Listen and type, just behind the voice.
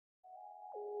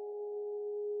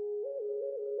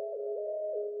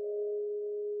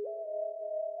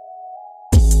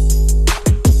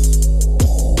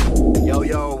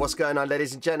what's going on,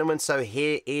 ladies and gentlemen? So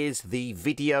here is the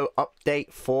video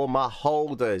update for my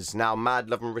holders. Now, mad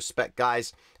love and respect,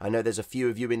 guys. I know there's a few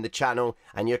of you in the channel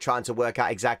and you're trying to work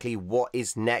out exactly what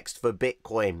is next for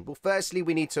Bitcoin. Well, firstly,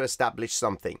 we need to establish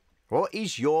something. What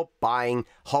is your buying,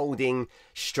 holding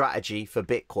strategy for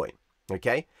Bitcoin?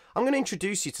 Okay, I'm going to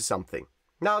introduce you to something.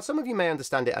 Now, some of you may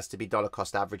understand it as to be dollar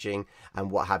cost averaging and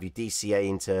what have you, DCA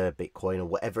into Bitcoin or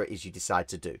whatever it is you decide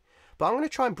to do. But I'm going to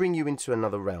try and bring you into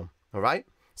another realm, all right?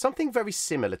 Something very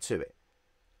similar to it.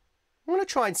 I'm going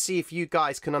to try and see if you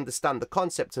guys can understand the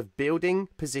concept of building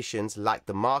positions like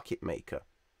the market maker,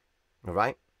 all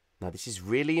right? Now, this is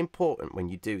really important when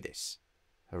you do this,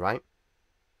 all right?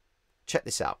 Check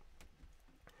this out.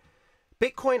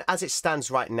 Bitcoin, as it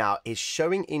stands right now, is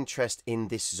showing interest in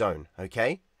this zone,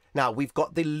 okay? Now, we've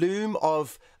got the loom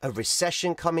of a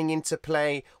recession coming into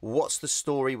play. What's the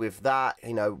story with that?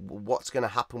 You know, what's going to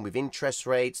happen with interest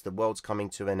rates? The world's coming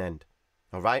to an end.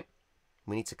 All right?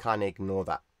 We need to kind of ignore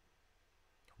that.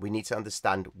 We need to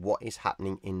understand what is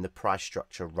happening in the price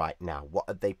structure right now. What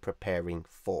are they preparing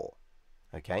for?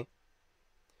 Okay?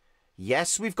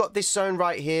 Yes, we've got this zone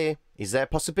right here. Is there a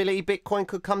possibility Bitcoin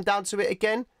could come down to it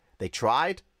again? They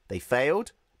tried. They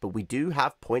failed. But we do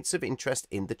have points of interest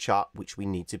in the chart which we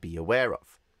need to be aware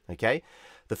of, okay?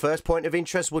 The first point of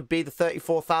interest would be the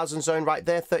 34,000 zone right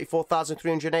there,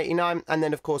 34,389. And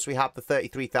then, of course, we have the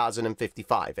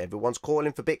 33,055. Everyone's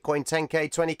calling for Bitcoin 10K,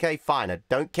 20K. Fine, I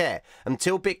don't care.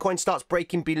 Until Bitcoin starts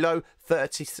breaking below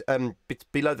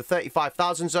below the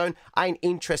 35,000 zone, I ain't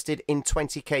interested in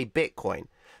 20K Bitcoin.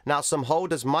 Now, some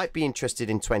holders might be interested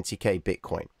in 20K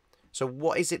Bitcoin. So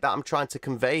what is it that I'm trying to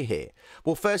convey here?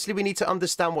 Well, firstly, we need to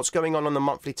understand what's going on the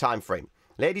monthly time frame.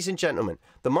 Ladies and gentlemen,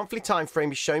 the monthly time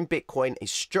frame is showing Bitcoin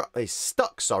is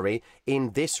stuck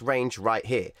in this range right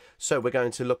here. So we're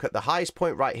going to look at the highest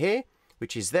point right here,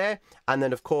 which is there. And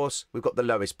then, of course, we've got the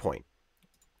lowest point.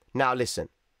 Now, listen,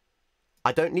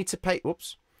 I don't need to pay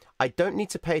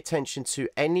attention to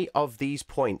any of these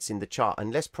points in the chart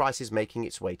unless price is making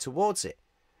its way towards it.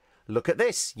 Look at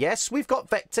this. Yes, we've got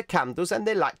vector candles and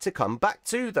they like to come back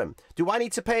to them. Do I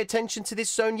need to pay attention to this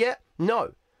zone yet?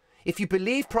 No. If you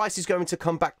believe price is going to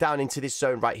come back down into this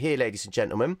zone right here, ladies and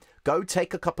gentlemen, go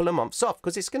take a couple of months off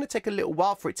because it's going to take a little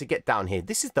while for it to get down here.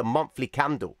 This is the monthly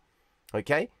candle.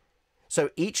 Okay? So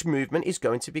each movement is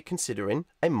going to be considering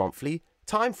a monthly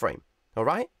time frame. All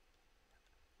right?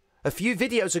 A few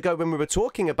videos ago when we were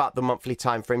talking about the monthly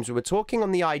timeframes, we were talking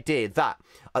on the idea that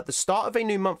at the start of a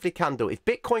new monthly candle, if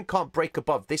Bitcoin can't break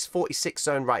above this 46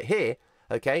 zone right here,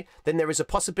 okay, then there is a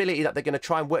possibility that they're going to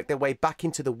try and work their way back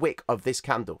into the wick of this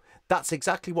candle. That's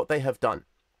exactly what they have done.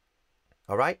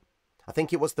 All right? I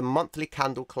think it was the monthly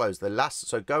candle close, the last.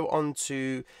 So go on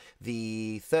to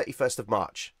the 31st of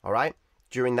March, all right,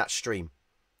 during that stream.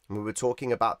 And we were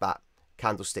talking about that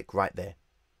candlestick right there.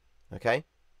 Okay?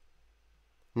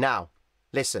 Now,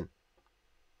 listen,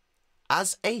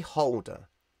 as a holder,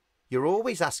 you're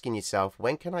always asking yourself,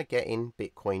 when can I get in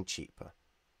Bitcoin cheaper?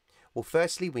 Well,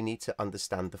 firstly, we need to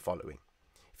understand the following.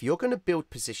 If you're going to build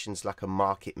positions like a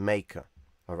market maker,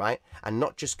 all right, and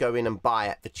not just go in and buy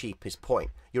at the cheapest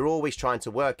point, you're always trying to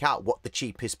work out what the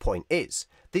cheapest point is.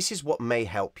 This is what may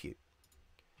help you.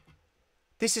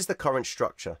 This is the current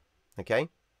structure, okay?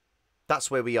 That's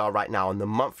where we are right now on the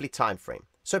monthly time frame.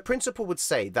 So principle would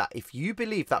say that if you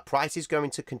believe that price is going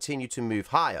to continue to move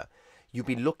higher, you'll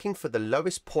be looking for the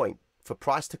lowest point for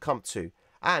price to come to,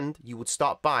 and you would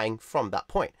start buying from that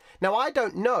point. Now, I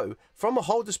don't know from a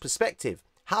holder's perspective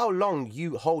how long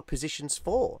you hold positions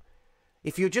for.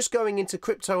 If you're just going into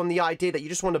crypto on the idea that you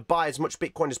just want to buy as much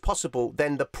Bitcoin as possible,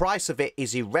 then the price of it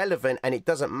is irrelevant and it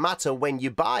doesn't matter when you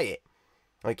buy it.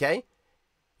 Okay?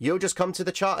 You'll just come to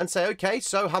the chart and say, okay,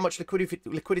 so how much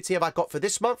liquidity have I got for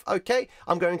this month? Okay,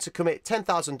 I'm going to commit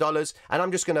 $10,000 and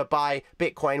I'm just going to buy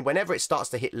Bitcoin. Whenever it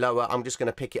starts to hit lower, I'm just going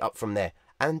to pick it up from there.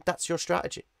 And that's your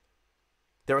strategy.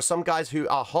 There are some guys who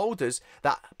are holders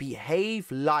that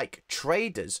behave like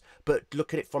traders, but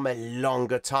look at it from a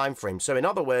longer time frame. So in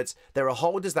other words, there are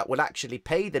holders that will actually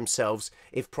pay themselves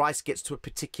if price gets to a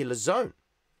particular zone.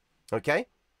 Okay?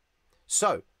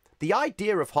 So the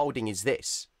idea of holding is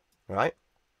this, right?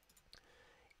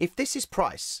 If this is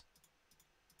price,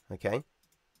 okay,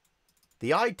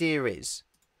 the idea is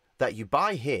that you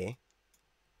buy here,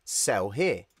 sell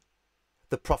here.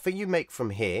 The profit you make from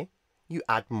here, you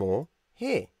add more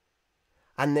here.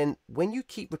 And then when you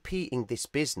keep repeating this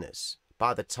business,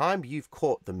 by the time you've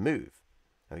caught the move,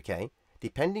 okay,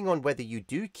 depending on whether you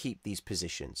do keep these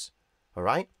positions, all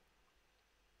right?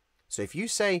 So if you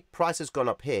say price has gone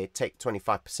up here, take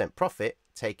 25% profit,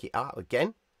 take it out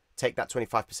again, take that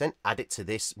 25%, add it to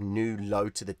this new low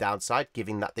to the downside,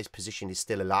 giving that this position is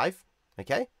still alive,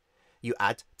 okay? You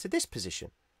add to this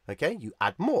position, okay? You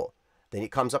add more. Then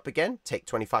it comes up again, take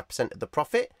 25% of the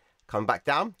profit, come back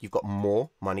down, you've got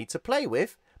more money to play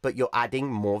with, but you're adding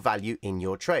more value in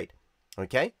your trade,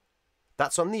 okay?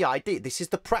 That's on the idea. This is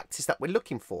the practice that we're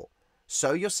looking for.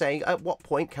 So you're saying, at what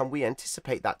point can we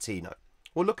anticipate that, Tino?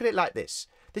 Well, look at it like this.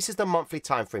 This is the monthly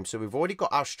time frame. So we've already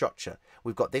got our structure.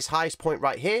 We've got this highest point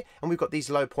right here, and we've got these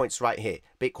low points right here.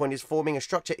 Bitcoin is forming a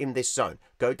structure in this zone.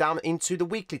 Go down into the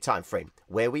weekly time frame.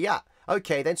 Where are we at?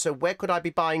 Okay, then, so where could I be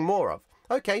buying more of?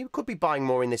 Okay, you could be buying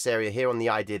more in this area here on the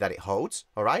idea that it holds,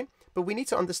 all right? But we need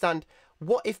to understand,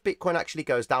 what if Bitcoin actually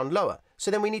goes down lower? So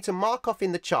then we need to mark off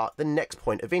in the chart the next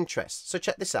point of interest. So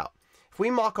check this out. If we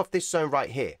mark off this zone right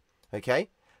here, okay,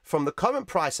 from the current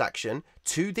price action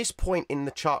to this point in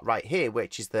the chart right here,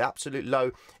 which is the absolute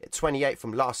low at 28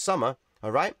 from last summer,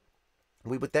 all right,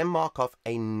 we would then mark off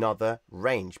another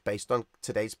range based on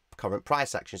today's current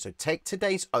price action. So take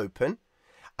today's open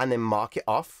and then mark it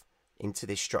off into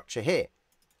this structure here.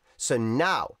 So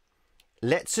now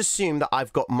let's assume that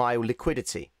I've got my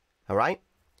liquidity, all right?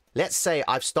 Let's say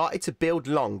I've started to build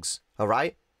longs, all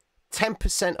right?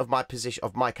 10% of my position,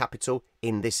 of my capital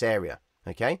in this area,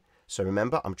 okay? So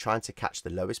remember, I'm trying to catch the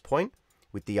lowest point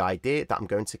with the idea that I'm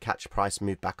going to catch price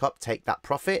move back up, take that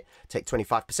profit, take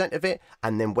 25% of it,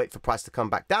 and then wait for price to come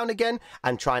back down again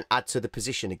and try and add to the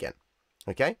position again,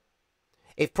 okay?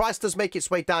 If price does make its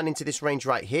way down into this range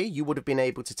right here, you would have been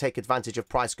able to take advantage of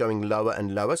price going lower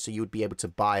and lower, so you would be able to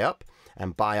buy up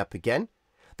and buy up again.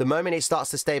 The moment it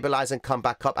starts to stabilize and come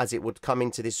back up, as it would come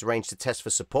into this range to test for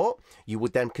support, you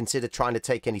would then consider trying to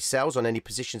take any sells on any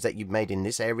positions that you've made in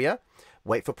this area.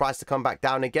 Wait for price to come back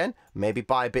down again, maybe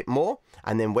buy a bit more,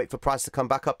 and then wait for price to come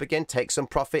back up again, take some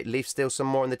profit, leave still some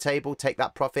more on the table, take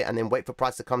that profit, and then wait for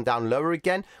price to come down lower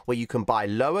again, where you can buy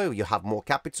lower, you have more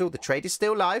capital, the trade is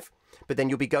still live, but then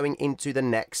you'll be going into the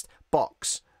next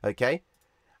box, okay?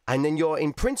 And then you're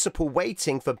in principle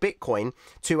waiting for Bitcoin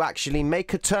to actually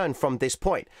make a turn from this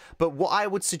point. But what I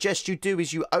would suggest you do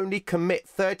is you only commit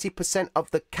 30%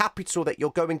 of the capital that you're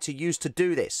going to use to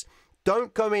do this.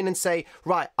 Don't go in and say,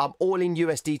 right, I'm all in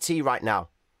USDT right now.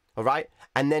 All right.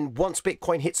 And then once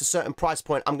Bitcoin hits a certain price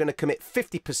point, I'm going to commit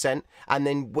 50% and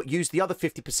then use the other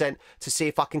 50% to see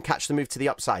if I can catch the move to the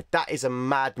upside. That is a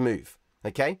mad move.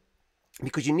 Okay.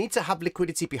 Because you need to have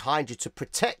liquidity behind you to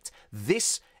protect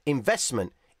this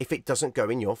investment if it doesn't go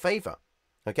in your favor,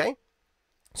 okay?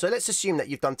 So let's assume that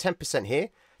you've done 10% here,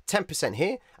 10%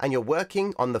 here, and you're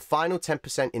working on the final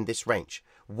 10% in this range.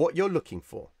 What you're looking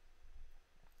for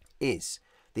is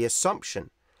the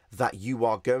assumption that you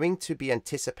are going to be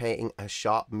anticipating a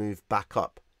sharp move back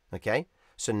up, okay?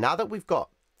 So now that we've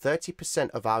got 30%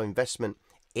 of our investment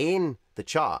in the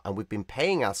chart and we've been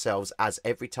paying ourselves as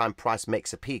every time price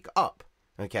makes a peak up,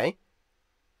 okay?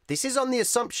 This is on the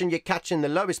assumption you're catching the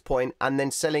lowest point and then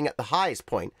selling at the highest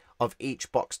point of each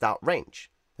boxed out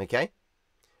range, okay?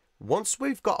 Once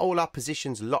we've got all our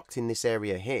positions locked in this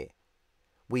area here,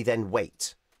 we then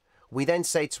wait. We then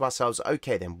say to ourselves,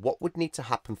 okay, then what would need to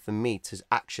happen for me to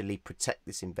actually protect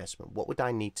this investment? What would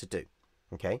I need to do,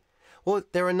 okay? Well,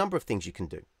 there are a number of things you can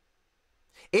do.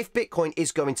 If Bitcoin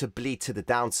is going to bleed to the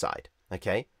downside,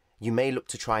 okay, you may look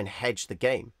to try and hedge the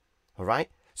game, all right?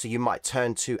 So you might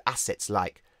turn to assets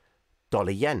like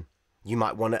dollar yen. You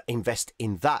might want to invest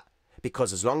in that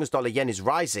because as long as dollar yen is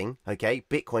rising, okay,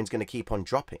 Bitcoin's going to keep on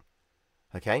dropping,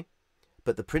 okay?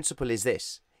 But the principle is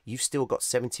this. You've still got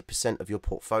 70% of your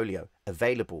portfolio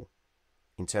available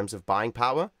in terms of buying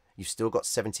power. You've still got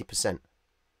 70%.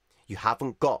 You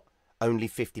haven't got only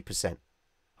 50%,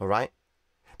 all right?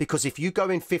 Because if you go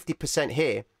in 50%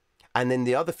 here, and then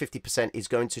the other 50% is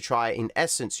going to try, in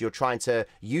essence, you're trying to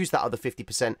use that other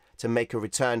 50% to make a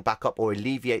return back up or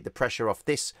alleviate the pressure off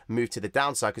this move to the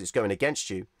downside because it's going against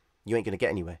you, you ain't going to get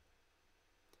anywhere.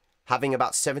 Having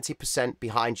about 70%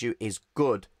 behind you is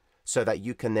good so that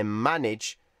you can then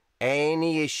manage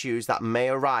any issues that may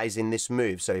arise in this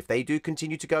move. So if they do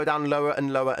continue to go down lower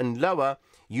and lower and lower,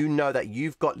 you know that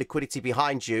you've got liquidity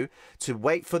behind you to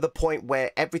wait for the point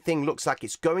where everything looks like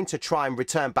it's going to try and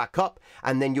return back up,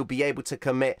 and then you'll be able to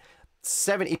commit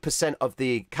 70% of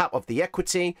the cap of the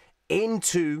equity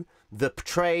into the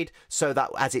trade so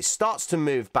that as it starts to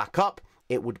move back up,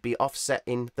 it would be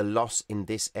offsetting the loss in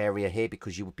this area here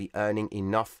because you would be earning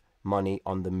enough money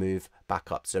on the move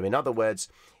back up. So in other words,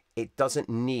 it doesn't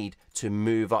need to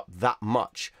move up that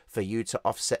much for you to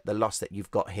offset the loss that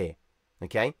you've got here,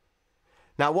 okay?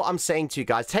 Now, what I'm saying to you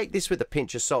guys, take this with a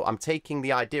pinch of salt. I'm taking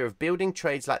the idea of building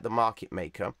trades like the market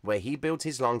maker, where he builds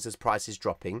his longs as price is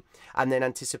dropping, and then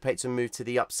anticipates a move to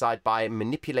the upside by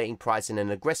manipulating price in an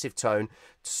aggressive tone,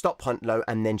 stop hunt low,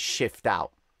 and then shift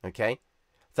out. Okay?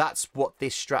 That's what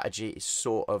this strategy is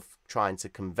sort of trying to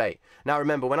convey. Now,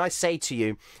 remember, when I say to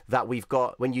you that we've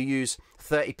got, when you use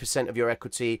 30% of your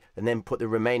equity and then put the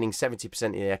remaining 70%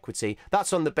 in your equity,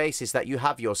 that's on the basis that you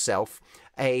have yourself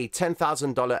a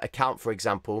 $10,000 account, for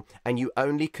example, and you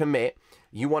only commit,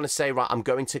 you want to say, right, I'm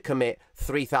going to commit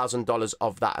 $3,000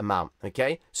 of that amount,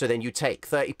 okay? So then you take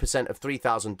 30% of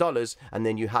 $3,000 and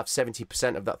then you have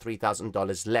 70% of that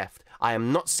 $3,000 left. I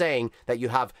am not saying that you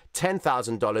have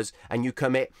 $10,000 and you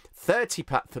commit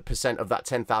 30% of that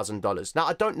 $10,000. Now,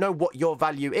 I don't know what your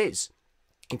value is.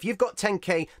 If you've got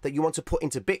 10K that you want to put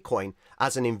into Bitcoin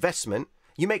as an investment,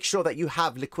 you make sure that you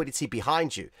have liquidity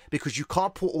behind you, because you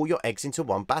can't put all your eggs into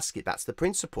one basket. That's the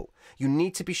principle. You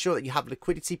need to be sure that you have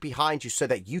liquidity behind you so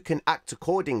that you can act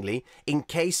accordingly in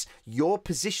case your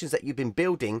positions that you've been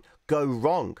building go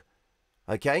wrong.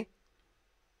 Okay?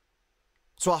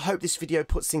 So I hope this video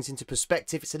puts things into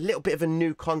perspective. It's a little bit of a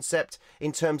new concept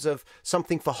in terms of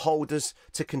something for holders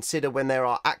to consider when they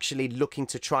are actually looking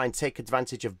to try and take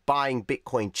advantage of buying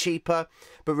Bitcoin cheaper.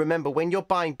 But remember, when you're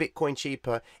buying Bitcoin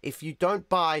cheaper, if you don't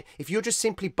buy, if you're just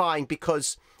simply buying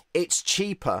because it's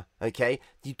cheaper, okay,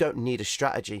 you don't need a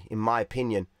strategy, in my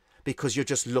opinion, because you're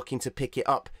just looking to pick it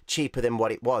up cheaper than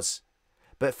what it was.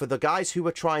 But for the guys who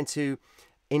are trying to,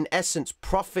 in essence,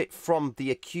 profit from the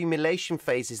accumulation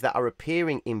phases that are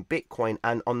appearing in Bitcoin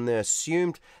and on the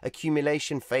assumed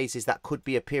accumulation phases that could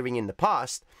be appearing in the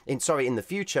past, in the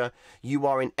future, you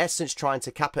are in essence trying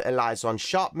to capitalize on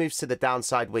sharp moves to the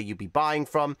downside where you'll be buying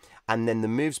from, and then the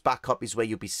moves back up is where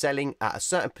you'll be selling at a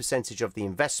certain percentage of the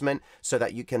investment so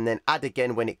that you can then add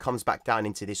again when it comes back down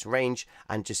into this range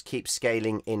and just keep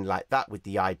scaling in like that with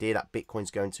the idea that Bitcoin's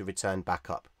going to return back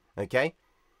up. Okay?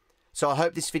 So I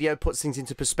hope this video puts things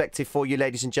into perspective for you,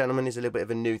 ladies and gentlemen. It's a little bit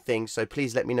of a new thing. So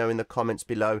please let me know in the comments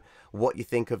below what you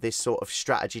think of this sort of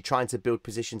strategy, trying to build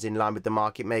positions in line with the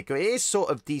market maker. It is sort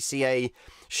of DCA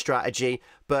strategy,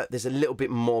 but there's a little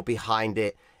bit more behind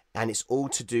it. And it's all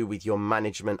to do with your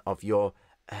management of your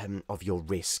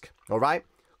risk. All right?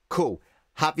 Cool.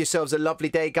 Have yourselves a lovely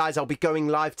day, guys. I'll be going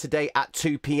live today at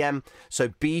 2 p.m. So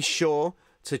be sure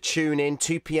to tune in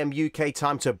 2 p.m. UK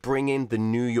time to bring in the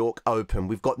New York Open.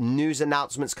 We've got news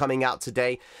announcements coming out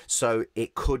today, so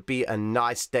it could be a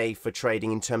nice day for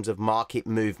trading in terms of market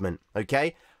movement.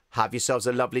 Okay? Have yourselves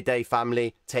a lovely day,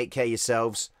 family. Take care of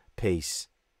yourselves. Peace.